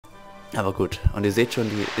Aber gut, und ihr seht schon,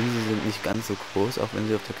 die Inseln sind nicht ganz so groß, auch wenn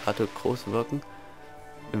sie auf der Karte groß wirken.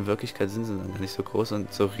 In Wirklichkeit sind sie dann gar nicht so groß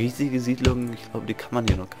und so riesige Siedlungen, ich glaube, die kann man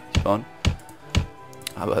hier noch gar nicht bauen.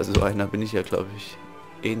 Aber so einer bin ich ja, glaube ich,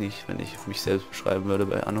 eh nicht, wenn ich mich selbst beschreiben würde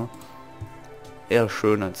bei Anno. Eher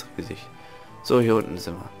schön als riesig. So, hier unten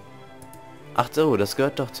sind wir. Ach so, das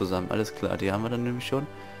gehört doch zusammen, alles klar, die haben wir dann nämlich schon.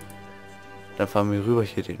 Dann fahren wir rüber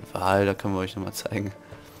hier den Wal, da können wir euch nochmal zeigen.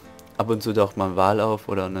 Ab und zu taucht mal ein Wal auf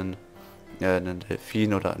oder einen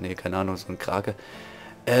Delfin oder, nee, keine Ahnung, so ein Krake.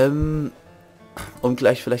 Um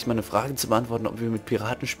gleich vielleicht mal eine Frage zu beantworten, ob wir mit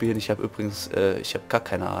Piraten spielen. Ich habe übrigens, ich habe gar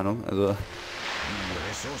keine Ahnung. Also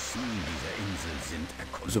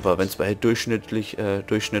super, wenn es bei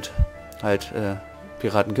Durchschnitt halt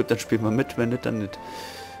Piraten gibt, dann spielt man mit, wenn nicht, dann nicht.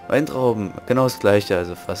 Weintrauben, genau das gleiche,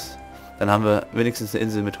 also fast. Dann haben wir wenigstens eine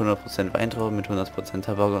Insel mit 100% Weintrauben, mit 100%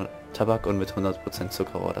 Tabak und mit 100%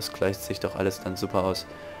 Zuckerrohr. Das gleicht sich doch alles dann super aus.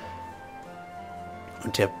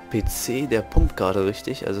 Und der PC, der pumpt gerade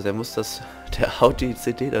richtig, also der haut die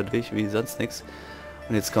CD da durch wie sonst nichts.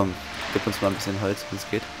 Und jetzt komm, gib uns mal ein bisschen Holz, wenn es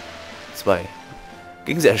geht. 2.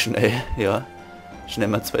 Ging sehr schnell, ja. Schnell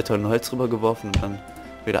mal 2 Tonnen Holz rübergeworfen und dann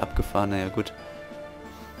wieder abgefahren, naja gut.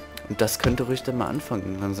 Und das könnte ruhig dann mal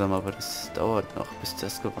anfangen langsam, aber das dauert noch, bis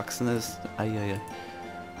das gewachsen ist. Eieiei.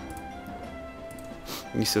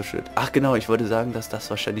 Nicht so schön. Ach genau, ich wollte sagen, dass das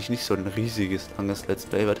wahrscheinlich nicht so ein riesiges, langes Let's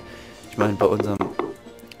Play wird. Ich meine, bei unserem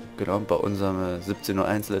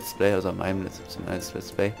 17:01 Let's Play, also meinem 17:01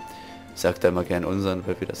 Let's Play, ich sag da immer gern unseren,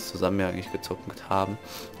 weil wir das zusammen ja eigentlich gezockt haben.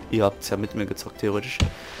 Ihr habt es ja mit mir gezockt, theoretisch.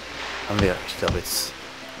 Haben wir, ich glaube jetzt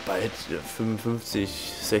bald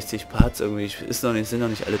 55, 60 Parts irgendwie. Sind noch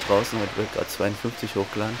nicht alle draußen, heute wird gerade 52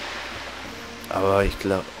 hochgeladen. Aber ich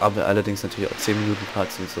glaube, aber allerdings natürlich auch 10 Minuten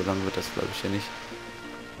Parts und so lange wird das glaube ich ja nicht.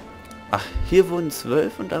 Ach, hier wurden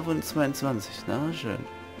 12 und da wurden 22. Na, schön.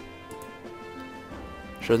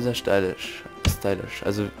 Schon sehr stylisch.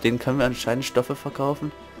 Also den können wir anscheinend Stoffe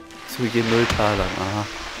verkaufen. Zu je 0 Talern. Aha.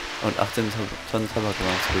 Und 18 Tonnen Tabak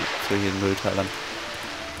waren zu je 0 Talern.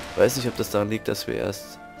 Weiß nicht, ob das daran liegt, dass wir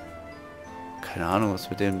erst... Keine Ahnung, was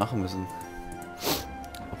wir denen machen müssen.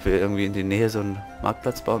 Ob wir irgendwie in die Nähe so einen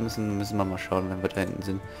Marktplatz bauen müssen, müssen wir mal schauen, wenn wir da hinten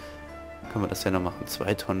sind. Können wir das ja noch machen.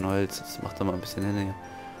 2 Tonnen Holz, das macht doch mal ein bisschen hin hier.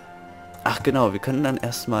 Ach genau, wir können dann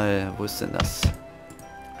erstmal... Wo ist denn das?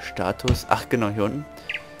 Status. Ach genau, hier unten.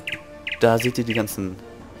 Da seht ihr die ganzen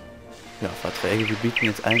Verträge. Wir bieten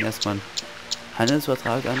jetzt allen erstmal einen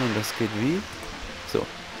Handelsvertrag an und das geht wie? So.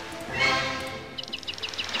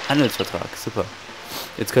 Handelsvertrag, super.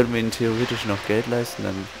 Jetzt könnten wir ihnen theoretisch noch Geld leisten,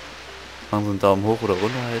 dann machen sie einen Daumen hoch oder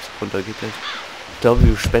runter halt. Runter geht gleich. Ich glaube,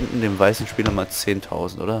 wir spenden dem weißen Spieler mal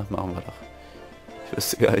 10.000, oder? Machen wir doch. Ich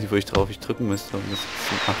wüsste gar nicht, wo ich drücken müsste, um das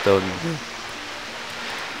zum 8.000.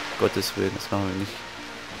 Gottes Willen, das machen wir nicht.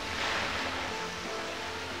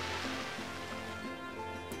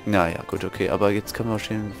 Naja, gut, okay, aber jetzt können wir auf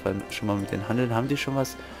jeden Fall schon mal mit denen handeln. Haben die schon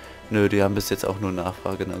was? Nö, die haben bis jetzt auch nur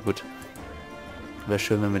Nachfrage, na gut. Wäre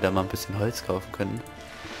schön, wenn wir da mal ein bisschen Holz kaufen könnten.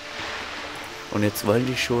 Und jetzt wollen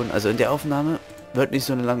die schon, also in der Aufnahme, wird nicht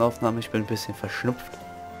so eine lange Aufnahme, ich bin ein bisschen verschnupft.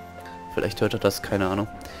 Vielleicht hört er das, keine Ahnung.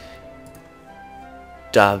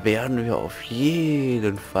 Da werden wir auf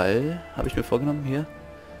jeden Fall, habe ich mir vorgenommen, hier,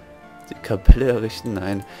 die Kapelle errichten,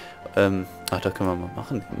 nein. Ach, da können wir mal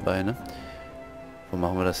machen nebenbei, ne? Wo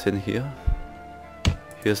machen wir das hin? Hier?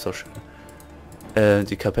 Hier ist doch schön.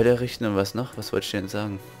 Die Kapelle errichten und was noch? Was wollte ich denn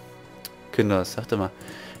sagen? Kinder, sagt mal.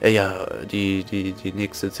 Ja, die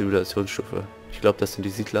nächste Zivilisationsstufe. Ich glaube, das sind die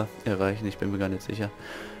Siedler erreichen, ich bin mir gar nicht sicher.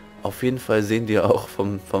 Auf jeden Fall sehen die auch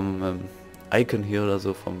vom Icon hier oder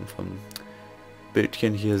so, vom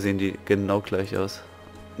Bildchen hier, sehen die genau gleich aus.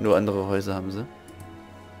 Nur andere Häuser haben sie.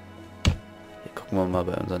 Hier gucken wir mal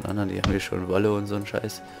bei unseren anderen, die haben hier schon Wolle und so ein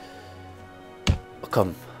Scheiß. Oh,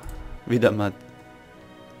 komm, wieder mal.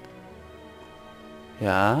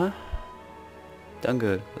 Ja.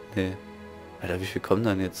 Danke. Nee. Alter, wie viel kommen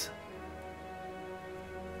dann jetzt?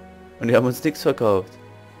 Und die haben uns nichts verkauft.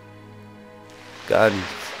 Gar nichts.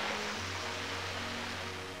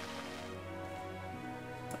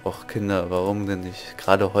 Och Kinder, warum denn nicht?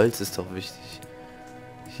 Gerade Holz ist doch wichtig.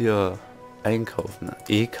 Hier einkaufen.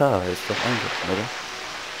 EK heißt doch einkaufen, oder?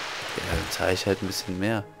 Ja, dann zahle ich halt ein bisschen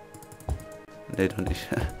mehr. Nee, doch nicht.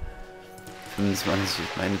 25,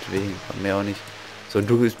 meinetwegen, aber mehr auch nicht. So, und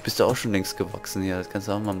du bist auch schon längst gewachsen hier, das kannst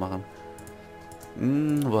du auch mal machen.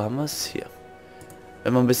 Wo haben wir es? Hier.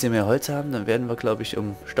 Wenn wir ein bisschen mehr Holz haben, dann werden wir, glaube ich,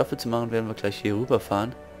 um Stoffe zu machen, werden wir gleich hier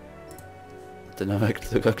rüberfahren. Dann haben wir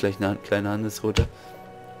sogar gleich eine kleine Handelsroute.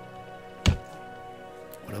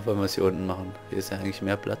 Oder wollen wir es hier unten machen? Hier ist ja eigentlich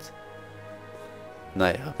mehr Platz.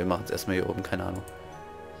 Naja, wir machen es erstmal hier oben, keine Ahnung.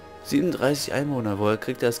 37 Einwohner, woher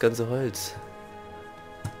kriegt er das ganze Holz?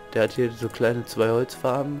 Der hat hier so kleine 2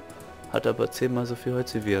 Holzfarmen, hat aber 10-mal so viel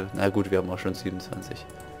Holz wie wir. Na gut, wir haben auch schon 27.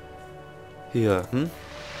 Hier,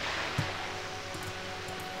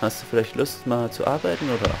 Hast du vielleicht Lust mal zu arbeiten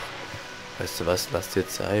oder? Weißt du was, lass dir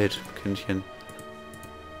Zeit, Kindchen.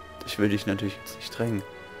 Ich will dich natürlich jetzt nicht drängen.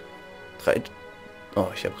 Oh,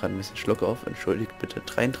 ich habe gerade ein bisschen Schluck auf, entschuldigt bitte.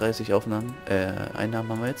 33 Einnahmen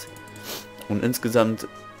haben wir jetzt. Und insgesamt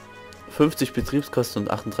 50 Betriebskosten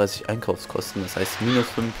und 38 Einkaufskosten. Das heißt minus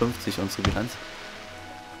 55 unsere Bilanz.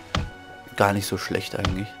 Gar nicht so schlecht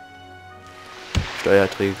eigentlich.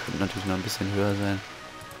 Steuererträge könnten natürlich noch ein bisschen höher sein.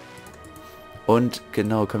 Und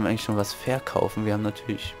genau, können wir eigentlich schon was verkaufen. Wir haben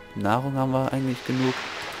natürlich Nahrung haben wir eigentlich genug.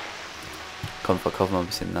 Komm, verkaufen wir ein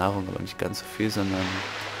bisschen Nahrung, aber nicht ganz so viel, sondern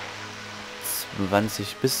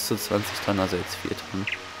 20 bis zu 20 Tonnen, also jetzt 4 Tonnen.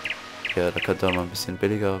 Ja, da könnte man mal ein bisschen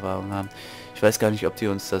billigere Waren haben. Ich weiß gar nicht, ob die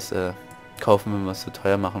uns das kaufen, wenn wir es so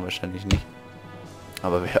teuer machen, wahrscheinlich nicht.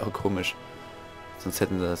 Aber wäre auch komisch. Sonst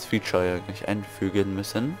hätten sie das Feature ja nicht einfügen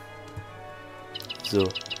müssen. So.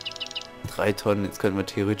 3 Tonnen, jetzt können wir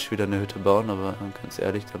theoretisch wieder eine Hütte bauen, aber ganz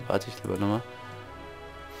ehrlich, dann warte ich lieber nochmal.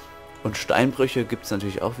 Und Steinbrüche gibt es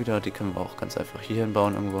natürlich auch wieder, die können wir auch ganz einfach hier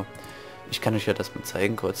hinbauen irgendwo. Ich kann euch ja das mal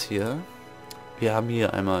zeigen kurz hier. Wir haben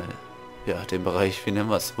hier einmal, ja, den Bereich, wie nennen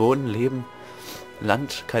wir es, Wohnen, Leben,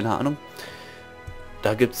 Land, keine Ahnung.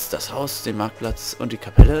 Da gibt es das Haus, den Marktplatz und die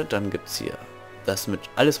Kapelle. Dann gibt es hier das mit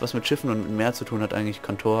alles, was mit Schiffen und mit Meer zu tun hat, eigentlich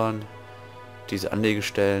Kontoren, diese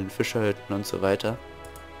Anlegestellen, Fischerhütten und so weiter.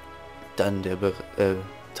 Dann der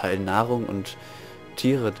Teil Nahrung und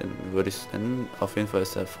Tiere, den würde ich es nennen. Auf jeden Fall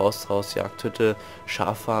ist der Forsthaus, Jagdhütte,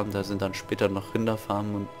 Schaffarm, da sind dann später noch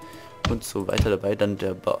Rinderfarmen und so weiter dabei. Dann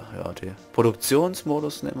der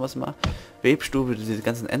Produktionsmodus, nennen wir es mal. Webstube, diese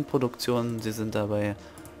ganzen Endproduktionen, die sind dabei.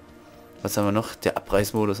 Was haben wir noch? Der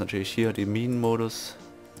Abreißmodus natürlich hier, die Minenmodus.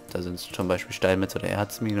 Da sind zum Beispiel Steinmetz oder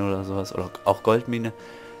Erzmine oder sowas, oder auch Goldmine.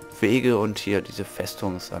 Wege und hier diese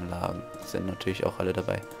Festungsanlagen sind natürlich auch alle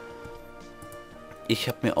dabei. Ich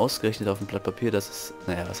habe mir ausgerechnet auf dem Blatt Papier, dass es,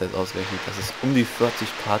 naja, was heißt ausgerechnet, dass es um die 40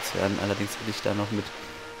 Parts werden. Allerdings hätte ich da noch mit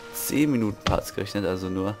 10 Minuten Parts gerechnet, also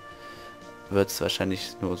nur wird es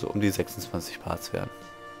wahrscheinlich nur so um die 26 Parts werden.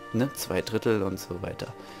 Ne? 2/3 und so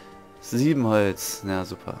weiter. 7 Holz, na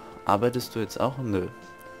super. Arbeitest du jetzt auch? Nö.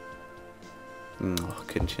 Ach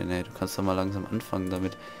Kindchen, ey, du kannst doch mal langsam anfangen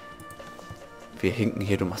damit. Wir hinken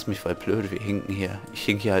hier, du machst mich voll blöd, wir hinken hier. Ich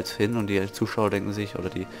hink hier halt hin und die Zuschauer denken sich, oder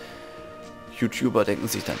die YouTuber denken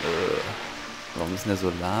sich dann, warum ist denn der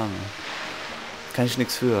so lahm? Kann ich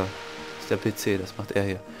nichts für. Das ist der PC, das macht er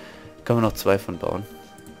hier. Kann man noch 2 von bauen.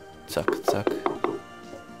 Zack, zack.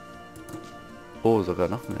 Oh, sogar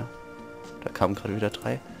noch mehr. Da kamen gerade wieder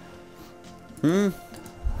 3.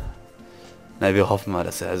 Na, wir hoffen mal,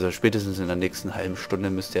 dass er, also spätestens in der nächsten halben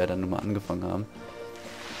Stunde müsste er dann nur mal angefangen haben.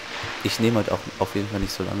 Ich nehme halt auch auf jeden Fall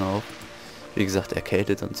nicht so lange auf. Wie gesagt,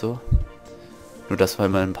 erkältet und so. Nur dass wir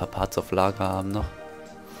mal ein paar Parts auf Lager haben noch.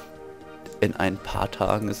 In ein paar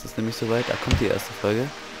Tagen ist es nämlich soweit. Da kommt die erste Folge.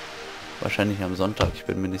 Wahrscheinlich am Sonntag, ich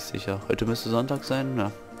bin mir nicht sicher. Heute müsste Sonntag sein,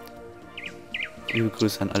 ja. Liebe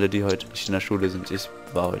Grüße an alle, die heute nicht in der Schule sind. Ich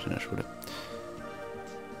war heute in der Schule.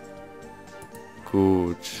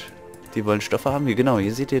 Gut. Die wollen Stoffe haben. Hier, genau,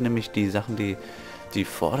 hier seht ihr nämlich die Sachen, die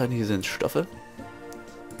fordern. Hier sind Stoffe.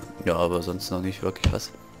 Ja, aber sonst noch nicht wirklich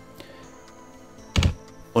was.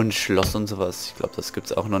 Und Schloss und sowas. Ich glaube, das gibt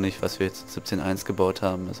es auch noch nicht, was wir jetzt in 17.1 gebaut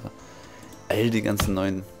haben. Also all die ganzen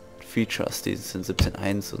neuen Features, die es in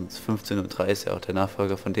 17.1 und 15.3 ist ja auch der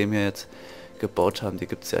Nachfolger von dem wir jetzt gebaut haben. Die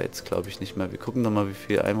gibt es ja jetzt, glaube ich, nicht mehr. Wir gucken nochmal, wie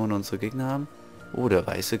viele Einwohner unsere Gegner haben. Oh, der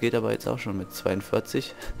Weiße geht aber jetzt auch schon mit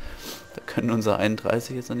 42. Da können unsere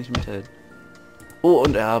 31 jetzt noch nicht mithalten. Oh,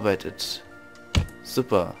 und er arbeitet.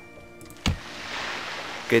 Super.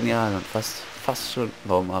 Genial und fast schon.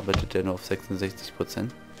 Warum arbeitet der nur auf 66%?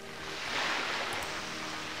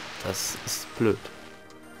 Das ist blöd.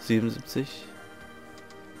 77.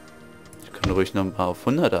 Ich kann ruhig noch ein paar auf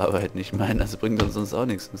 100 arbeiten. Ich meine, das bringt uns sonst auch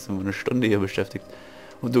nichts. Dann sind wir eine Stunde hier beschäftigt.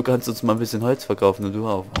 Und du kannst uns mal ein bisschen Holz verkaufen und du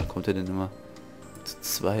auch. Warum kommt der denn immer zu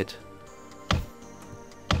zweit?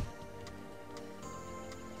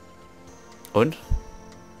 Und?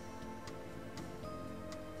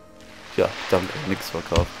 Ja, danke. Nichts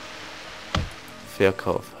verkauft.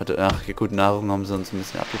 Verkauf. Ach, gut, Nahrung haben sie uns ein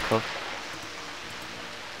bisschen abgekauft.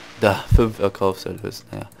 Da, 5 Erkaufserlös.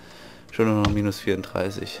 Naja, schon nur noch minus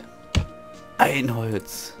 34. Ein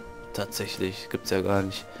Holz. Tatsächlich, gibt's ja gar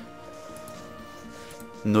nicht.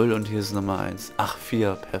 0 und hier ist Nummer 1. Ach,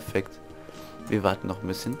 4, perfekt. Wir warten noch ein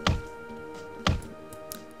bisschen.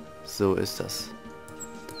 So ist das.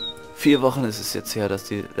 4 Wochen ist es jetzt her, dass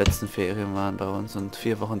die letzten Ferien waren bei uns und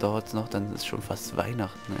 4 Wochen dauert es noch, dann ist schon fast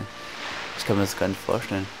Weihnachten. Ey. Ich kann mir das gar nicht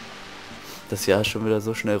vorstellen. Das Jahr ist schon wieder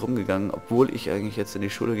so schnell rumgegangen, obwohl ich eigentlich jetzt in die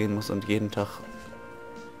Schule gehen muss und jeden Tag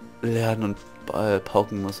lernen und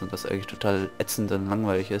pauken muss und das eigentlich total ätzend und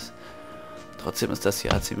langweilig ist. Trotzdem ist das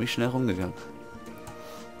Jahr ziemlich schnell rumgegangen.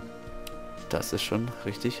 Das ist schon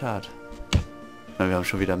richtig hart. Ich meine, wir haben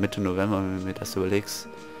schon wieder Mitte November, wenn du mir das überlegst.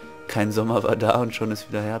 Kein Sommer war da und schon ist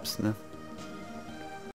wieder Herbst, ne?